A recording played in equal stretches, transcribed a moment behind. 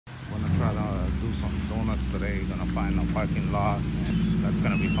try to do some donuts today. Gonna find a parking lot, and that's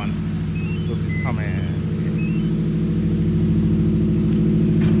gonna be fun. Look, he's coming.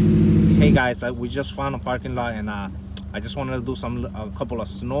 Hey guys, we just found a parking lot, and I just wanted to do a couple of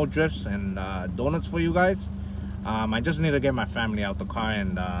snow drifts and donuts for you guys. I just need to get my family out the car,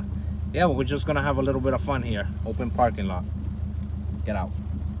 and yeah, we're just gonna have a little bit of fun here. Open parking lot. Get out.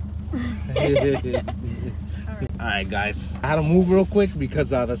 Alright guys, I had to move real quick because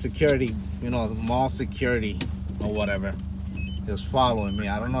the security, you know, mall security or whatever, he was following me.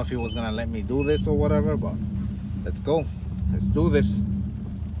 I don't know if he was gonna let me do this or whatever, but let's go. Let's do this.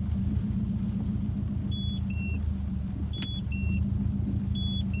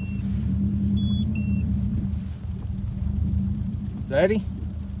 Ready?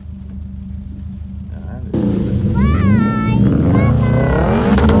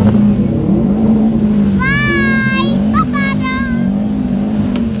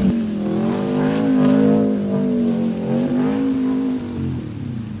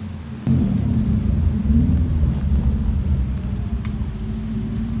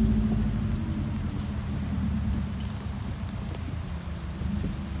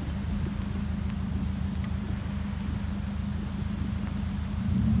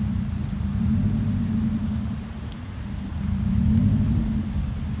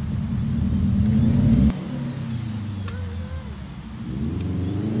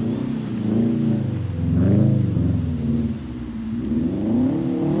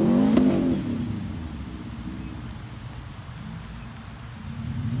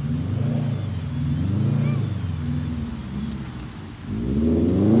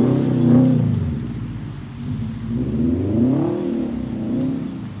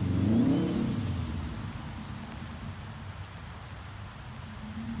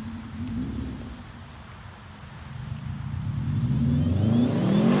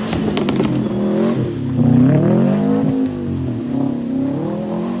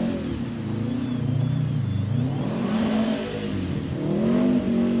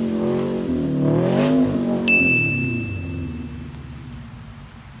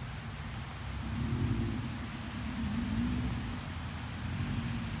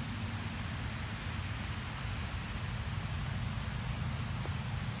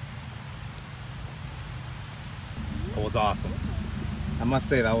 That was awesome. I must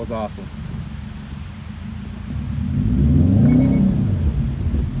say that was awesome.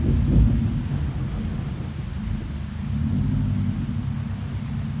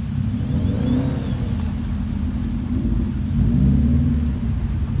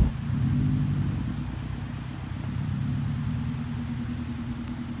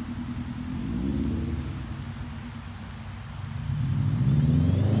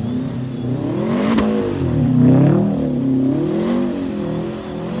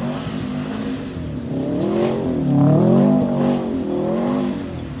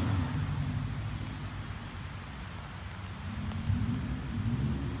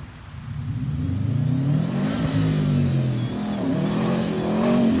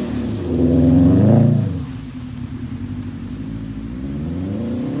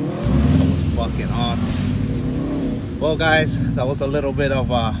 Awesome. Well guys, that was a little bit of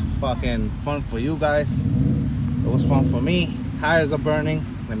fucking fun for you guys. It was fun for me. Tires are burning.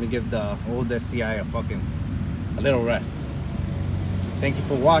 Let me give the old STi a little rest. Thank you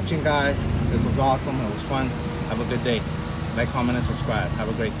for watching guys. This was awesome. It was fun. Have a good day. Like, comment, and subscribe. Have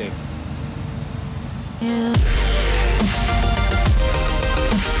a great day. Yeah.